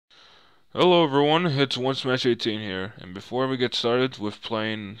Hello everyone, it's One Smash 18 here, and before we get started with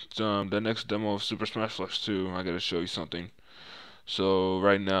playing the next demo of Super Smash Bros. 2, I gotta show you something. So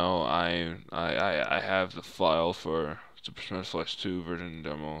right now I have the file for Super Smash Bros. 2 version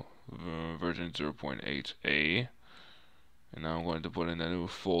demo version 0.8a, and now I'm going to put in a new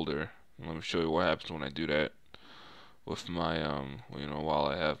folder. And let me show you what happens when I do that with my while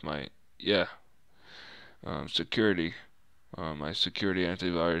I have my security. My security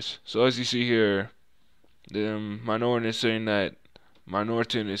antivirus. So as you see here, the Minorton is saying that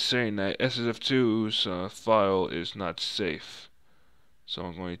SSF2's file is not safe. So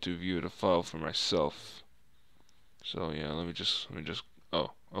I'm going to view the file for myself. So yeah, let me just.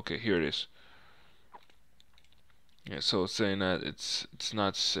 Oh, okay, here it is. Yeah, so it's saying that it's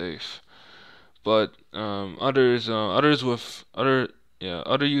not safe. But other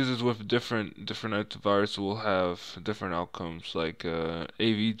users with different antivirus will have different outcomes, like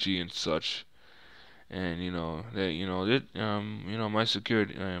AVG and such. And my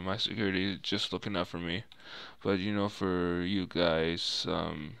security is just looking out for me. But for you guys,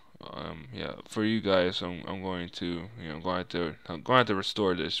 for you guys, I'm going to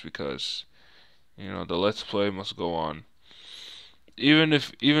restore this because the Let's Play must go on. Even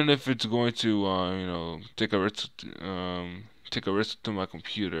if it's going to take a risk to my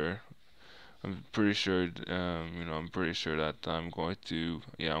computer. I'm pretty sure that I'm going to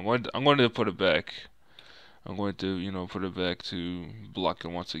I'm going to put it back. I'm going to put it back to block it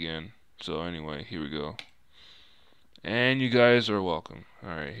once again. So anyway, here we go. And you guys are welcome.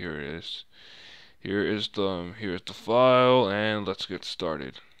 Alright, here it is. Here's the file, and let's get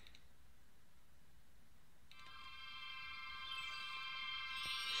started.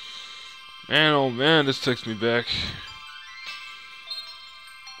 Man, oh man, this takes me back.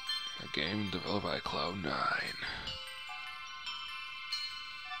 A game developed by Cloud9.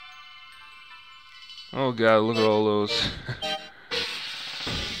 Oh god, look at all those.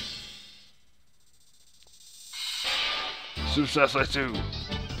 Super Smash Bros. 2.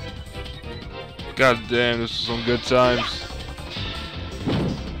 God damn, this is some good times.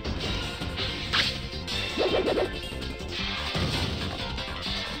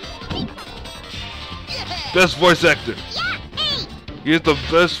 Best voice actor. He's the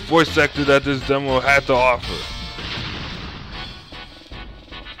best voice actor that this demo had to offer.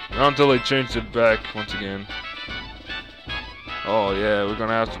 Not until they changed it back once again. Oh yeah, we're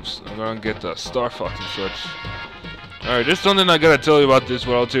gonna get the Star Fox and such. Alright, there's something I gotta tell you about this,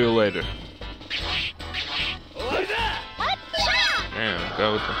 but I'll tell you later. Damn,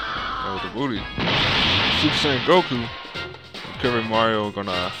 guy with the booty. Super Saiyan Goku. Kirby and Mario are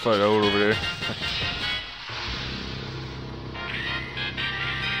gonna fight out over there.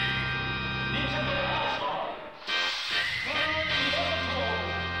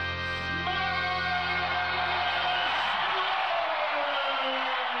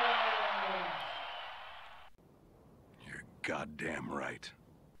 Goddamn right.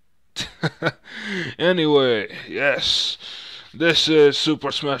 Anyway, yes, this is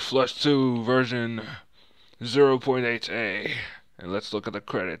Super Smash Bros. 2 version 0.8a, and let's look at the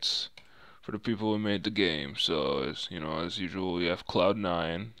credits for the people who made the game. So, as usual, we have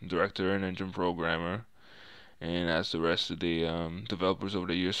Cloud9, director and engine programmer, and as the rest of the developers over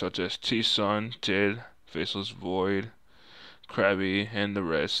the years, such as T-Sun, Tid, Faceless Void, Krabby, and the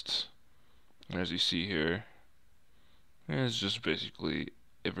rest. As you see here. It's just basically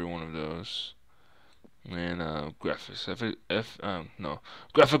every one of those. And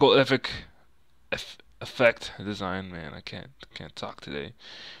graphical effect design. Man, I can't talk today.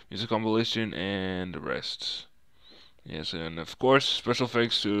 Music compilation and the rest. Yes, and of course, special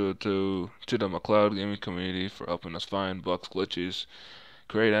thanks to the McLeod gaming community for helping us find bugs, glitches,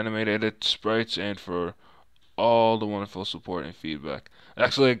 create animated sprites, and for all the wonderful support and feedback.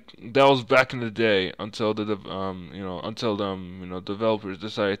 Actually, that was back in the day until developers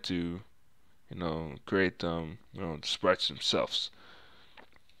decided to create the sprites themselves.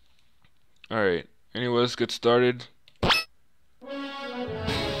 All right. Anyway, let's get started.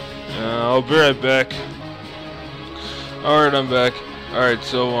 I'll be right back. All right, I'm back. All right,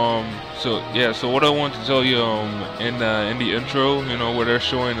 so what I want to tell you in the intro, where they're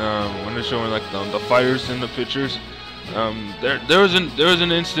showing when they're showing like the fighters in the pictures. There was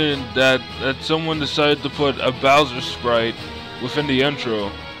an incident that someone decided to put a Bowser sprite within the intro.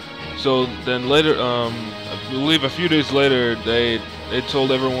 So then later, I believe a few days later, they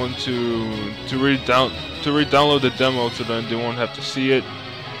told everyone to re-download the demo so then they won't have to see it.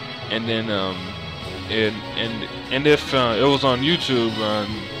 And then and if it was on YouTube,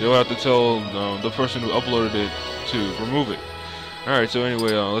 they'll have to tell the person who uploaded it to remove it. Alright, so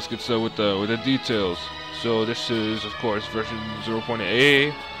anyway, let's get started with the details. So this is, of course, version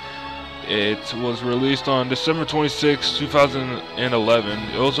 0.8. It was released on December 26, 2011.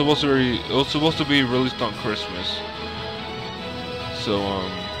 It was supposed to be released on Christmas. So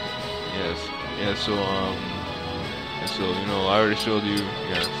yes, yeah. So so you know, I already showed you.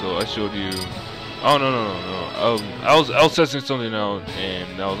 Yeah, so I showed you. Oh no. I was testing something out,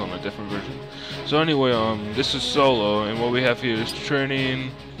 and that was on a different version. So anyway, this is solo, and what we have here is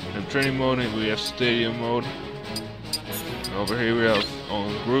training mode, and we have stadium mode. And over here we have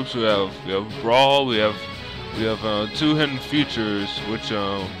groups. We have brawl. We have 2 hidden features, which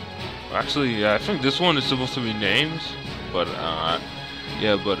actually, yeah, I think this one is supposed to be names, but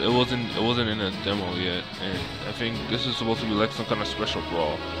yeah, but it wasn't in a demo yet, and I think this is supposed to be like some kind of special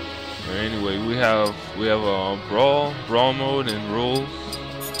brawl. But anyway, we have brawl mode and rules.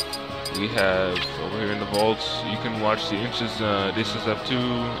 We have over here in the vaults, you can watch the This is F2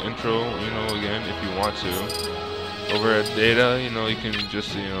 intro, you know, again if you want to. Over at data, you know, you can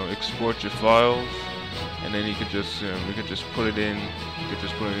just export your files, and then you can just put it in. You can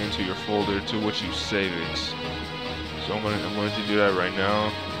just put it into your folder to which you save it. So I'm going to do that right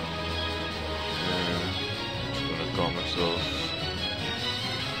now. And I'm just gonna call myself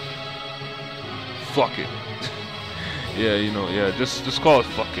Fuck It. Yeah, you know, yeah, just call it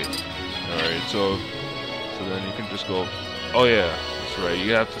Fuck It. Alright, so then you can just go, oh yeah, that's right,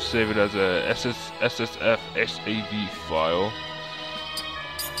 you have to save it as a SSF SAV file.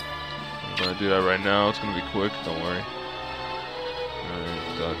 I'm gonna do that right now, it's gonna be quick, don't worry.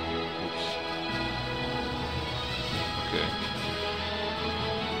 Alright, oops. Okay.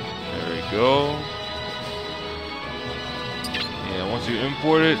 There we go. Yeah, once you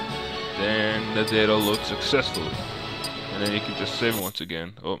import it, then the data loads successfully. And then you can just save it once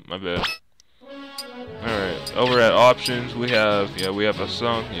again. Oh, my bad. Alright, over at options we have the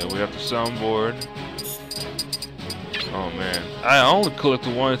soundboard. Oh man, I only clicked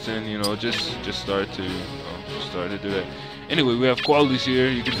once and you know just started to do that. Anyway, we have qualities here.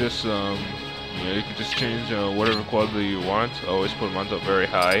 You can just you can just change whatever quality you want. I always put mine up very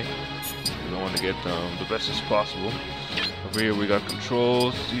high. I want to get the best as possible. Over here we got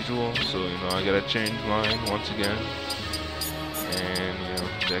controls as usual, so you know I gotta change mine once again. And you know,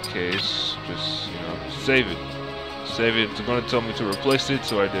 in that case, just save it. Save it. It's gonna tell me to replace it,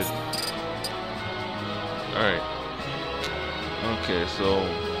 so I did. Alright. Okay, so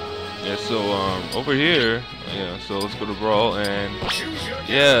yeah, so over here, yeah, so let's go to Brawl, and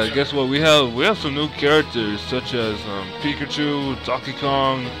yeah, guess what? We have some new characters such as Pikachu, Donkey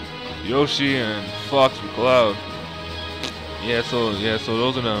Kong, Yoshi, and Fox McCloud. Yeah, so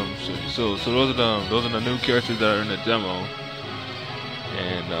those are them. So those are the new characters that are in the demo.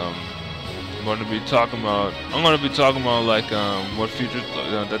 And I'm gonna be talking about like what features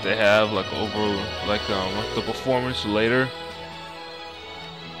that they have, like like the performance later.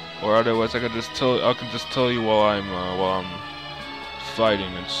 Or otherwise, I can just tell you while I'm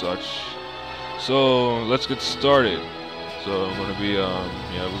fighting and such. So let's get started. So I'm gonna be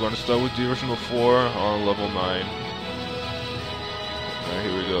we're gonna start with the original 4 on level 9. Alright,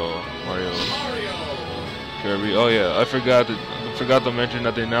 here we go. Mario. Kirby. Oh yeah, I forgot to mention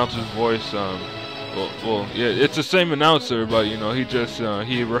that the announcer's voice. Well, yeah, it's the same announcer, but you know he just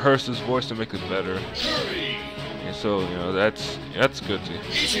he rehearsed his voice to make it better. And so you know that's good to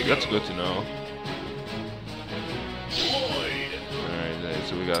know. Alright,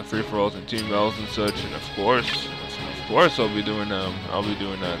 so we got free-for-alls and team battles and such, and of course I'll be doing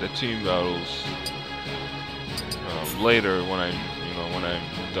the team battles later when I'm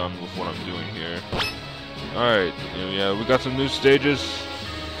done with what I'm doing here. Alright, yeah, we got some new stages,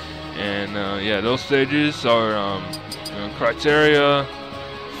 and yeah, those stages are Criteria,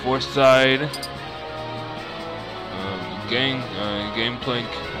 Foresight, Gameplank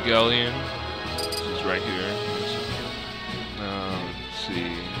Galleon, this is right here. Let's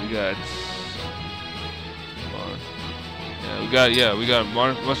see, we got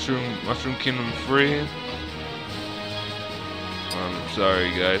Mushroom Kingdom Free.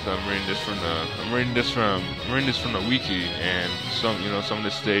 Sorry guys, I'm reading this from the wiki, and some of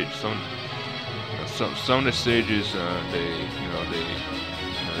the stages they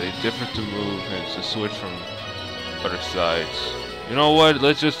differ to move and to switch from other sides. You know what?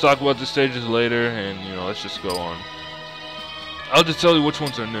 Let's just talk about the stages later, and let's just go on. I'll just tell you which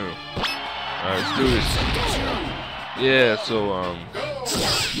ones are new. Alright, let's do this. Yeah, so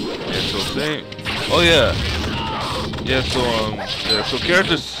same. Oh yeah. Yeah, so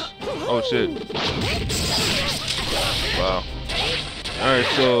characters. Oh shit. Wow. Alright,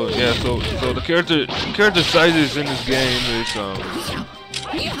 so yeah, so the character sizes in this game is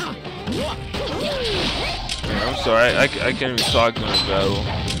yeah, I'm sorry, I can't even talk during battle.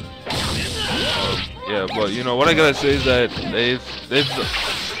 Yeah, but you know what I gotta say is that they've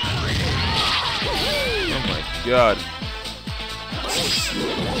oh my god.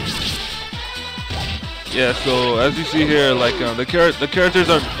 Yeah, so as you see here, like the characters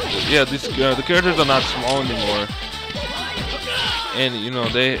are, yeah, the characters are not small anymore, and you know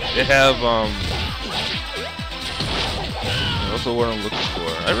they have what's the word I'm looking for?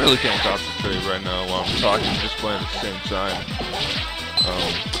 I really can't concentrate right now while I'm talking, just playing at the same time.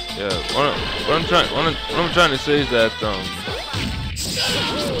 Yeah, what I'm trying to say is that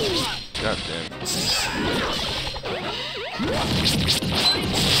god damn.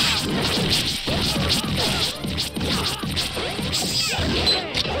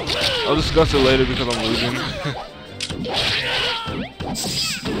 I'll discuss it later because I'm losing.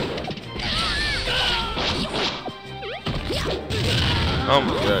 Oh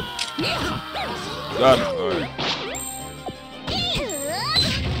my god. Got him, alright.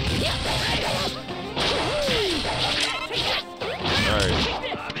 Alright.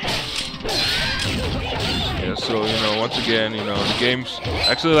 Yeah, so you know, once again, you know, the game's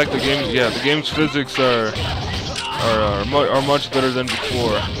actually like the game, yeah, the game's physics are much better than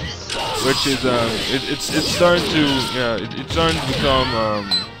before, which is it's starting to, yeah, it's starting to become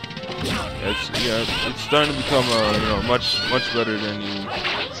it's starting to become you know, much better than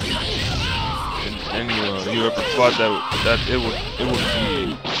you ever thought that it would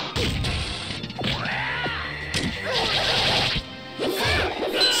be.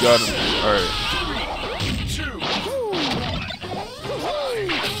 Got him. All right.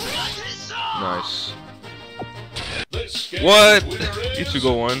 Nice. What?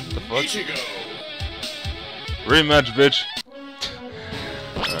 Ichigo won. The fuck? Rematch, bitch.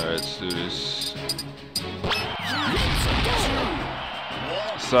 Alright, let's do this.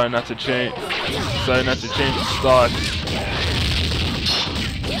 Sorry not to change the stock.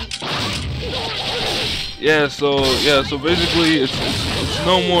 Yeah, so basically it's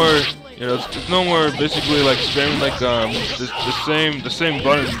no more, you know, it's no more basically like spamming like the same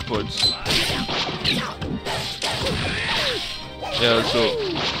button inputs. Yeah, so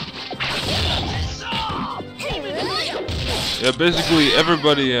yeah, basically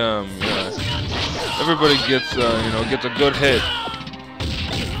everybody yeah, everybody gets you know, gets a good hit.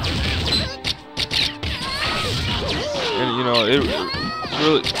 And you know,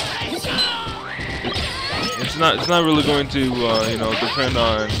 it's not really going to you know, depend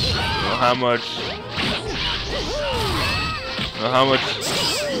on, you know, how much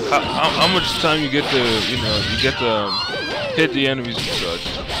time you get to, you know, hit the enemies and such.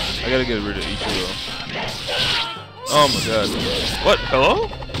 I gotta get rid of Ichigo. Oh my god. What? Hello?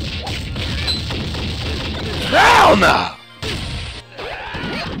 Hell no!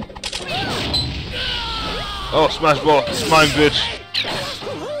 Oh, smash ball. It's mine, bitch.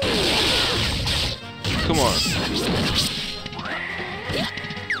 Come on.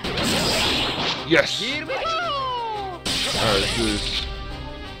 Yes! Alright, let's do this.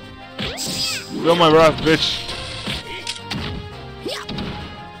 Feel my wrath, bitch.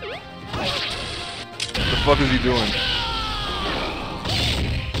 What the fuck is he doing?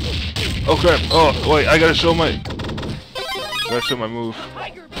 Oh crap! Oh wait, I gotta show my move.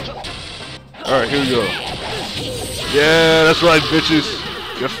 Alright, here we go. Yeah, that's right, bitches.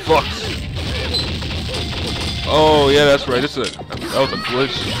 Get fucked. Oh yeah, that's right. That was a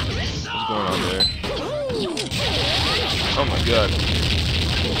glitch. What's going on there? Oh my god.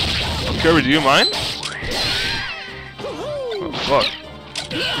 Oh, Kirby, do you mind? Oh fuck.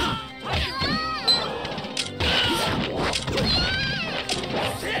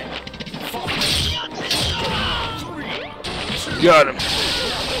 Got him.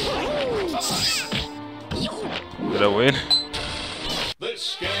 Did I win?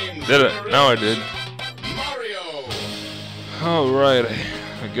 Did it? Now I did. Alright,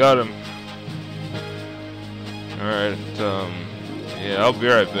 I got him. Alright, yeah, I'll be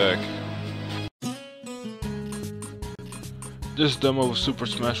right back. This demo of Super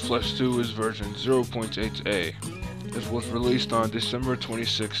Smash Flash 2 is version 0.8a. It was released on December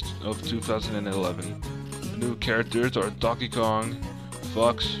 26th of 2011. The new characters are Donkey Kong,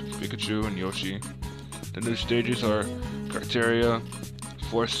 Fox, Pikachu, and Yoshi. The new stages are Carteria,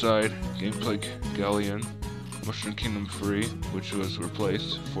 Force Side, Gameplay Galleon, Mushroom Kingdom 3, which was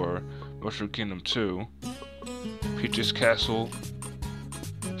replaced for Mushroom Kingdom 2, Peach's Castle,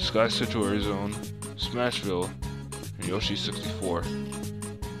 Sky Sanctuary Zone, Smashville, and Yoshi's 64,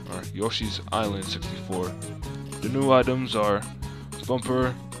 or Yoshi's Island 64. The new items are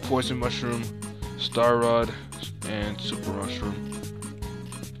Bumper, Poison Mushroom, Star Rod, and Super Mushroom.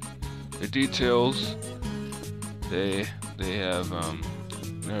 The details, they have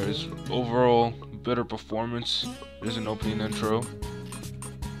there's overall better performance. There's an opening intro.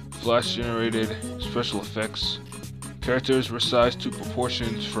 Flash generated special effects. Characters resized to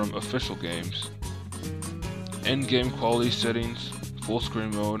proportions from official games. In-game quality settings, full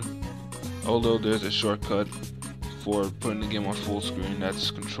screen mode. Although there's a shortcut for putting the game on full screen, that's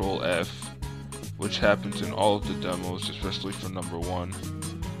Control F, which happens in all of the demos, especially for number 1.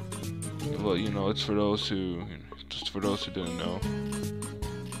 Well, you know, it's for those who didn't know.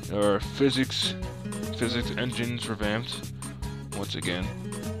 There are physics engines revamped once again.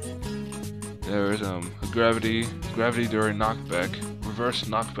 There is a gravity during knockback, reverse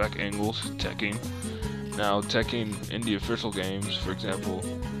knockback angles, teching. Now teching in the official games, for example,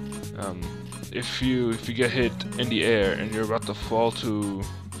 if you get hit in the air and you're about to fall to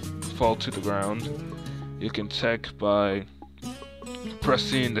the ground, you can tech by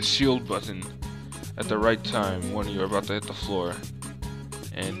pressing the shield button at the right time when you're about to hit the floor,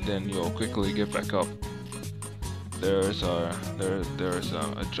 and then you'll quickly get back up. There's a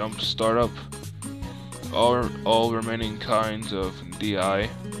jump startup. All remaining kinds of DI.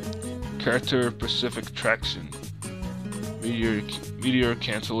 Character specific traction. Meteor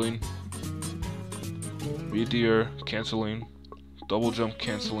canceling. Double jump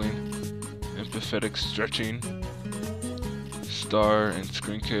canceling. Empathetic stretching. Star and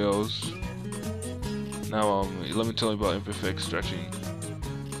screen KOs. Now let me tell you about empathetic stretching.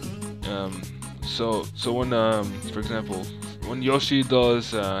 So when for example, when Yoshi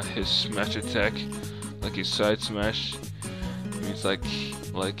does his smash attack, like his side smash, it means like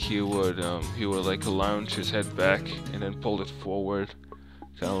he would like lounge his head back and then pull it forward,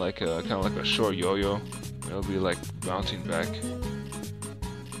 kind of like a short yo-yo. It'll be like bouncing back.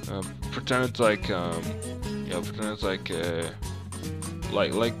 Pretend it's like a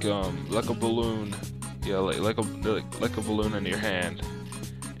balloon. Yeah, like a balloon in your hand.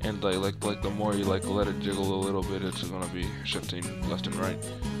 And like the more you let it jiggle a little bit, it's gonna be shifting left and right,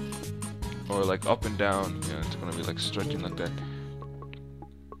 or like up and down. Yeah, it's gonna be like stretching like that.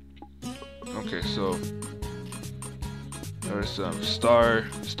 Okay, so there's star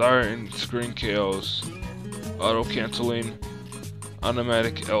and screen KOs, auto canceling,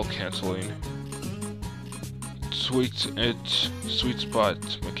 automatic L canceling, sweet spot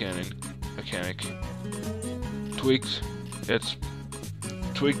mechanic, tweaked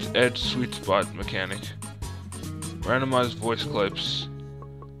edge sweet spot mechanic, randomized voice clips.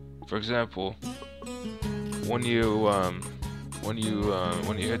 For example, when you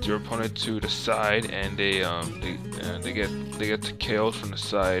hit your opponent to the side and they get KO'd from the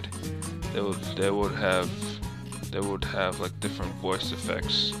side, they would have like different voice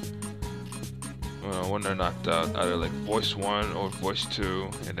effects when they're knocked out, either like voice 1 or voice 2,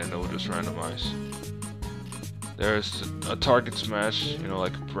 and then they will just randomize. There's a target smash,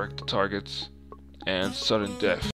 like break the targets, and sudden death.